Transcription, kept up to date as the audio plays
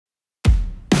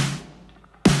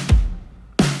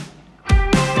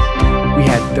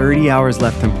30 hours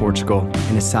left in Portugal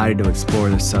and decided to explore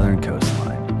the southern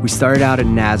coastline. We started out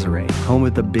in Nazaré, home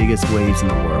of the biggest waves in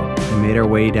the world, and made our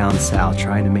way down south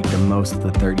trying to make the most of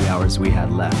the 30 hours we had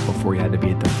left before we had to be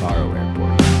at the Faro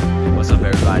Airport. What's up,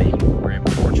 everybody? We're in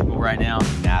Portugal right now,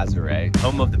 Nazaré,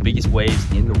 home of the biggest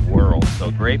waves in the world. So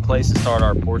a great place to start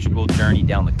our Portugal journey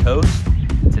down the coast.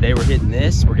 Today we're hitting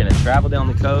this. We're gonna travel down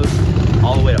the coast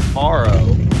all the way to Faro,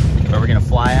 where we're gonna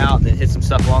fly out and then hit some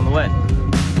stuff along the way.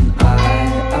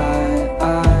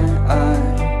 I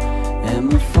am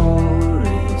a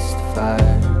forest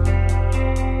fire.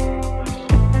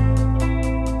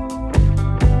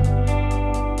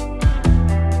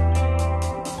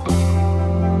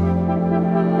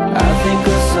 I think I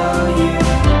saw you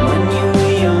when you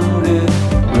were younger,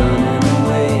 running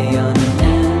away on an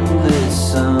endless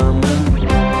summer.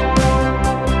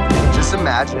 Just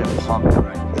imagine it pumping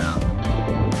right now.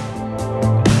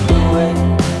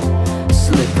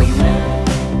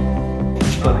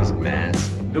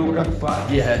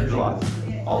 Yeah,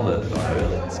 all the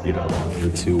let's get on. The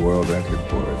 2 world record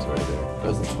boards right there.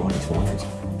 Those are 2020s.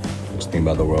 What you think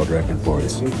about the world record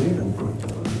boards?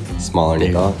 Smaller than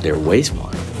you thought? They're way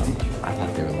smaller. I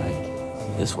thought they were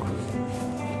like this one.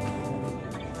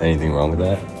 Anything wrong with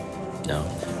that? No.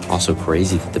 Also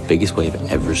crazy that the biggest wave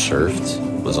ever surfed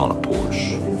was on a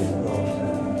Porsche.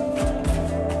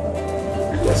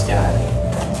 This guy.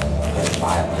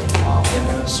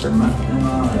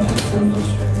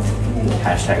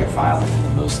 Hashtag violent, the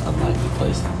most unlikely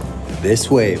place. This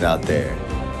wave out there,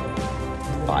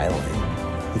 violent.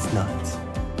 It's nuts.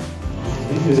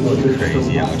 It's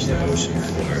crazy how much the ocean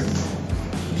floor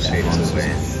shapes the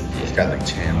wave. It's got like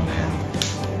channel in.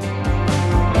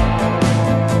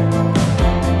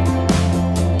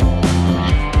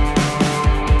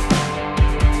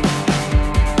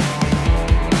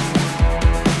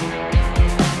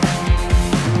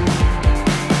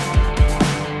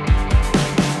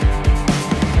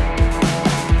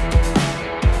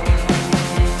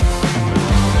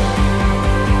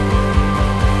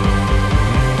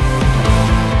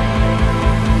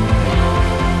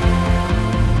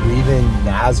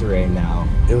 Nazaré now,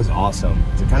 it was awesome.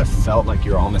 It kind of felt like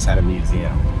you're almost at a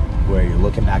museum where you're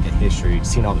looking back at history,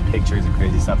 seeing all the pictures and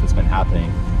crazy stuff that's been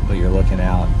happening, but you're looking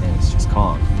out and it's just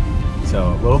calm.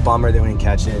 So a little bummer that we didn't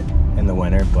catch it in the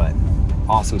winter, but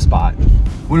awesome spot.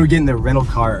 When we were getting the rental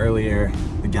car earlier,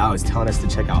 the guy was telling us to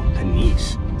check out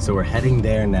Peniche. So we're heading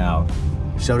there now.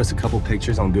 Showed us a couple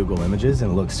pictures on Google Images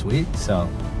and it looks sweet. So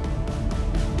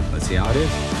let's see how it is.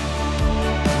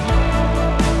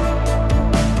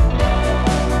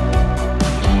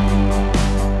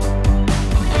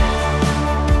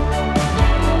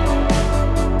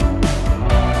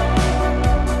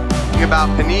 About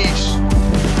Peniche.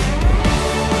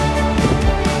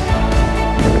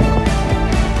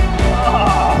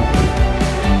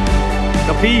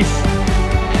 The peace.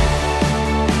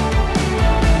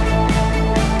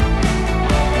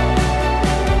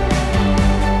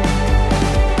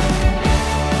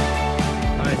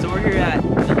 Alright, so we're here at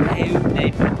Ilhéu da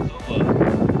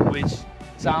Papôa, which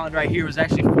this island right here was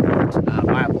actually formed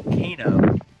by a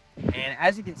volcano. And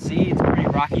as you can see, it's a pretty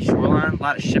rocky shoreline, a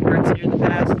lot of shipwrecks here in the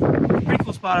past. Pretty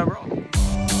cool spot overall.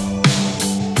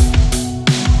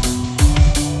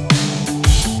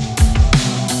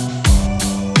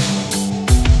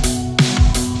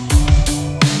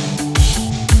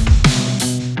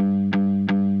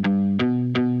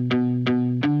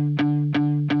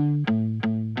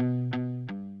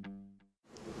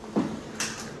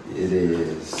 It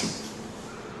is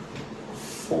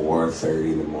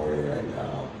 4:30 in the morning right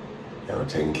now. And we're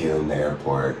taking Kayla to the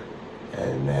airport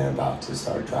and then about to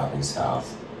start driving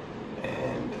south.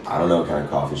 And I don't know what kind of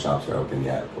coffee shops are open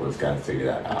yet, but we've got to figure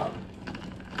that out.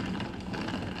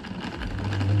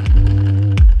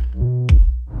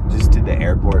 Just did the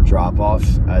airport drop-off.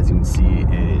 As you can see,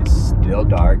 it is still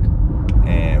dark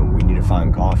and we need to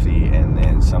find coffee and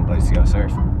then someplace to go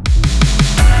surf.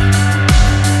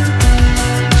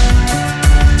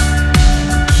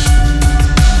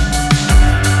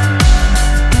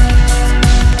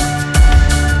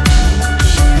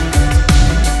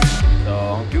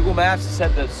 Maps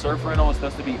said the surf rental was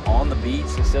supposed to be on the beach.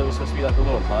 Instead it was supposed to be like a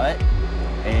little hut,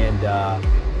 and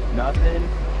nothing,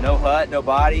 no hut, no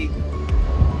body.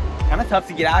 Kind of tough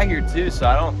to get out here too, so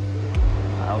I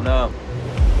don't know.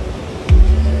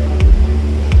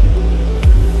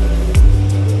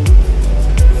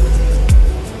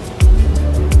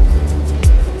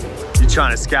 You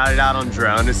trying to scout it out on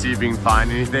drone to see if you can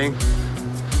find anything?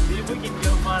 See if we can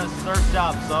go find a surf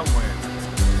shop somewhere.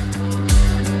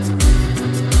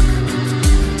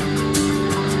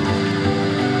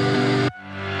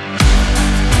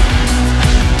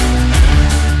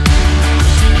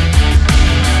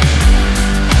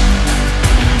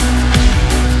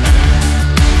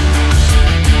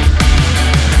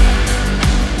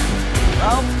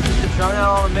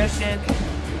 fishing,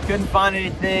 couldn't find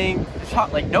anything.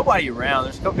 There's like nobody around.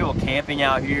 There's a couple people camping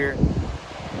out here.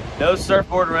 No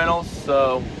surfboard rentals,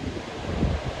 so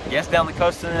I guess down the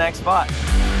coast to the next spot.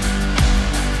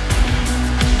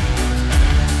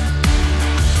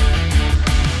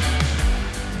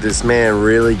 This man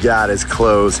really got his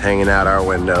clothes hanging out our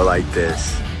window like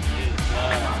this.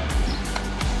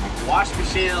 Wash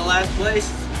machine in the last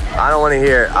place. I don't want to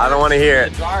hear it. I don't want to hear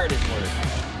it. The dryer didn't work.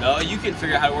 No, you couldn't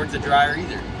figure out how to work the dryer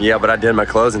either. Yeah, but I did my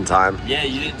clothes in time. Yeah,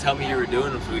 you didn't tell me you were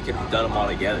doing them, so we could have done them all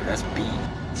together. That's beat.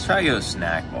 Let's try to go to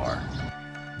snack bar.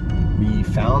 We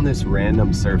found this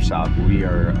random surf shop. We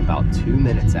are about 2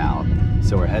 minutes out,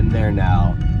 so we're heading there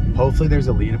now. Hopefully there's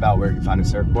a lead about where we can find a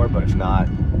surfboard, but if not,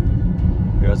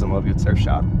 who doesn't love a good surf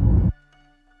shop?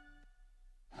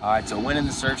 All right, so went in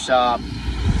the surf shop.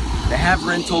 They have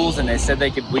rentals, and they said we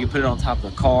could put it on top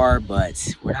of the car,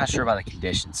 but we're not sure about the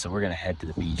conditions, so we're gonna head to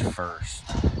the beach first.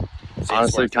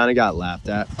 Honestly, kind of got laughed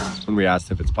at when we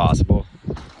asked if it's possible.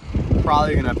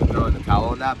 Probably gonna have to throw in the towel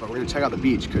on that, but we're gonna check out the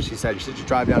beach because she said you should just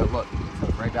drive down and look. So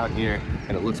it's right down here,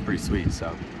 and it looks pretty sweet,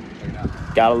 so check it out.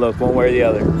 Gotta look one way or the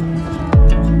other.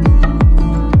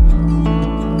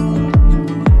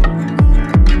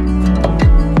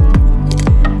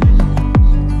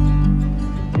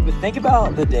 Think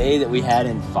about the day that we had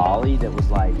in Folly that was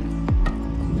like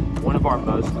one of our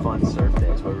most fun surf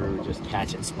days, where we were just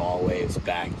catching small waves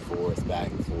back and forth, back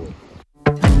and forth.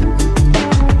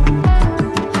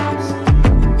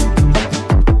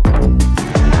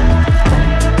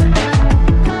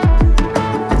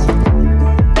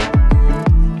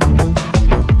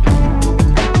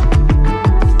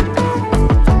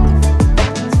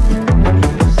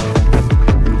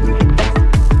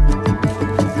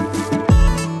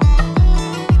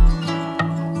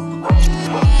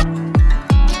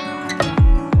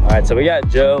 So we got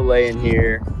Joe laying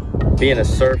here, being a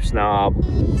surf snob.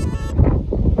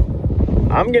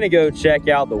 I'm gonna go check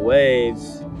out the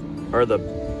waves or the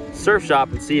surf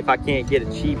shop and see if I can't get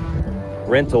a cheap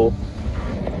rental.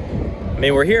 I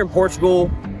mean, we're here in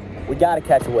Portugal. We gotta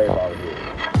catch a wave while we're here.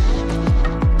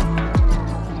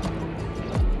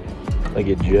 Look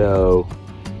at Joe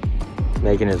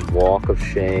making his walk of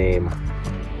shame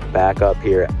back up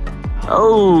here.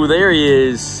 Oh, there he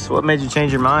is. What made you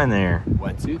change your mind there?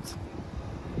 Wetsuits?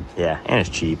 Yeah, and it's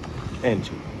cheap. And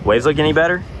cheap. Waves look any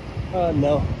better?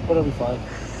 No, but it'll be fine.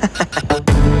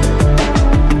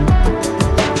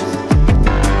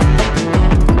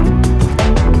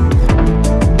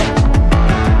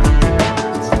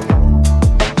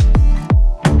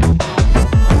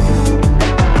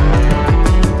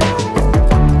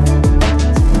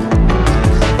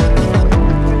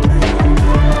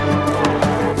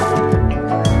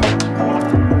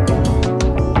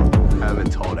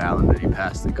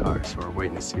 The car, so we're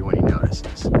waiting to see when he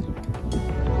notices.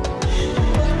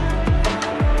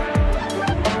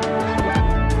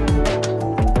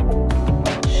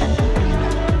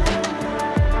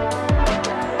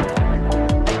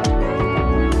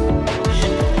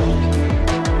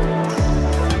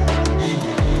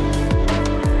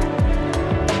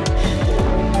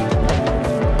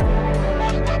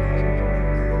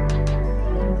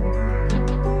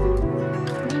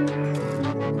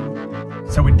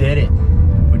 So we did it.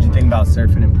 What'd you think about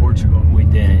surfing in Portugal? We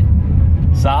did it.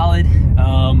 Solid.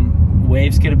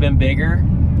 Waves could have been bigger,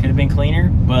 could have been cleaner,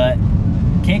 but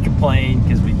can't complain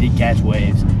because we did catch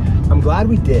waves. I'm glad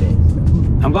we did it.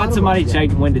 I'm glad somebody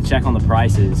went to check on the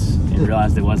prices and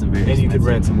realized it wasn't very expensive. And you could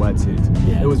rent some wetsuits.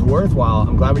 Yeah. It was worthwhile.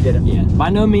 I'm glad we did it. Yeah. By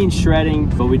no means shredding,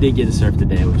 but we did get to surf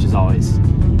today, which is always good.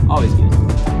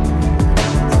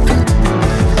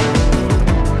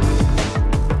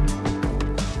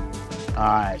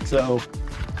 Alright, so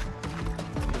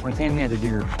we're standing here to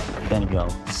do Benagil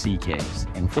Sea Caves.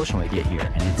 And unfortunately we get here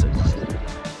and it's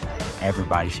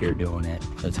everybody's here doing it.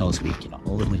 So tell us we can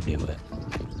only do it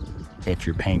if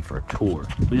you're paying for a tour.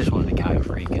 We just wanted to kayak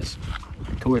free because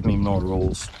tours mean more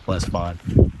rules, less fun.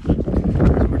 So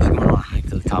we're just going on a hike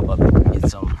to the top of it,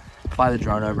 fly the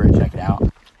drone over and check it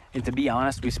out. And to be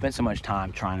honest, we spent so much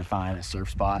time trying to find a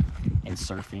surf spot and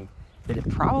surfing that it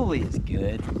probably is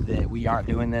good that we aren't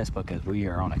doing this because we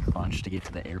are on a crunch to get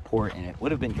to the airport and it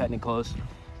would have been cutting it close.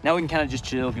 Now we can kind of just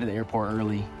chill, get to the airport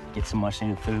early, get some much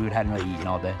needed food. Hadn't really eaten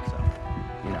all day, so,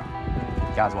 you know,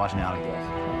 God's watching out, I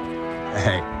guess.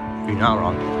 Hey, you're not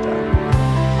wrong.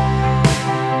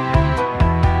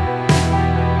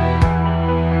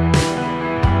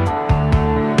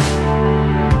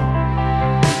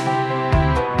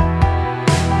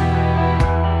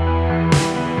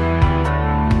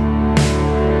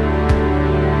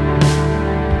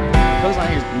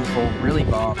 Really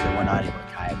bummed that we're not able to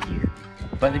kayak here.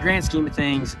 But in the grand scheme of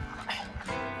things,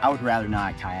 I would rather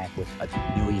not kayak with a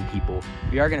million people.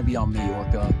 We are going to be on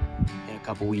Majorca in a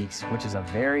couple weeks, which is a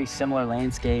very similar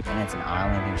landscape, and it's an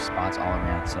island. There's spots all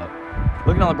around. So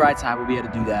looking on the bright side, we'll be able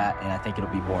to do that, and I think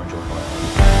it'll be more enjoyable.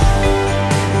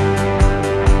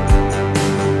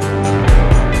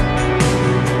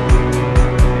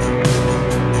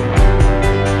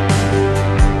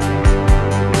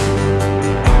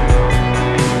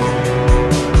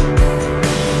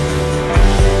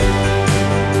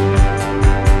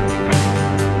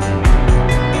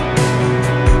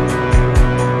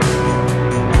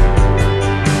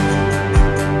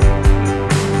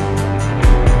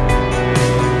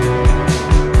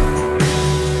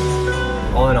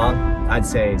 I'd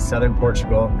say southern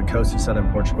Portugal, the coast of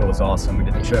southern Portugal was awesome. We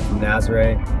did the trip from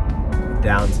Nazaré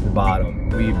down to the bottom.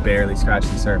 We barely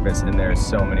scratched the surface, and there's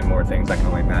so many more things I can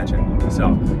only imagine.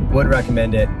 So would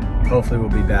recommend it. Hopefully we'll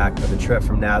be back, but the trip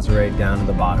from Nazaré down to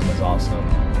the bottom was awesome.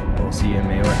 We'll see you in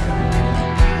Majorca.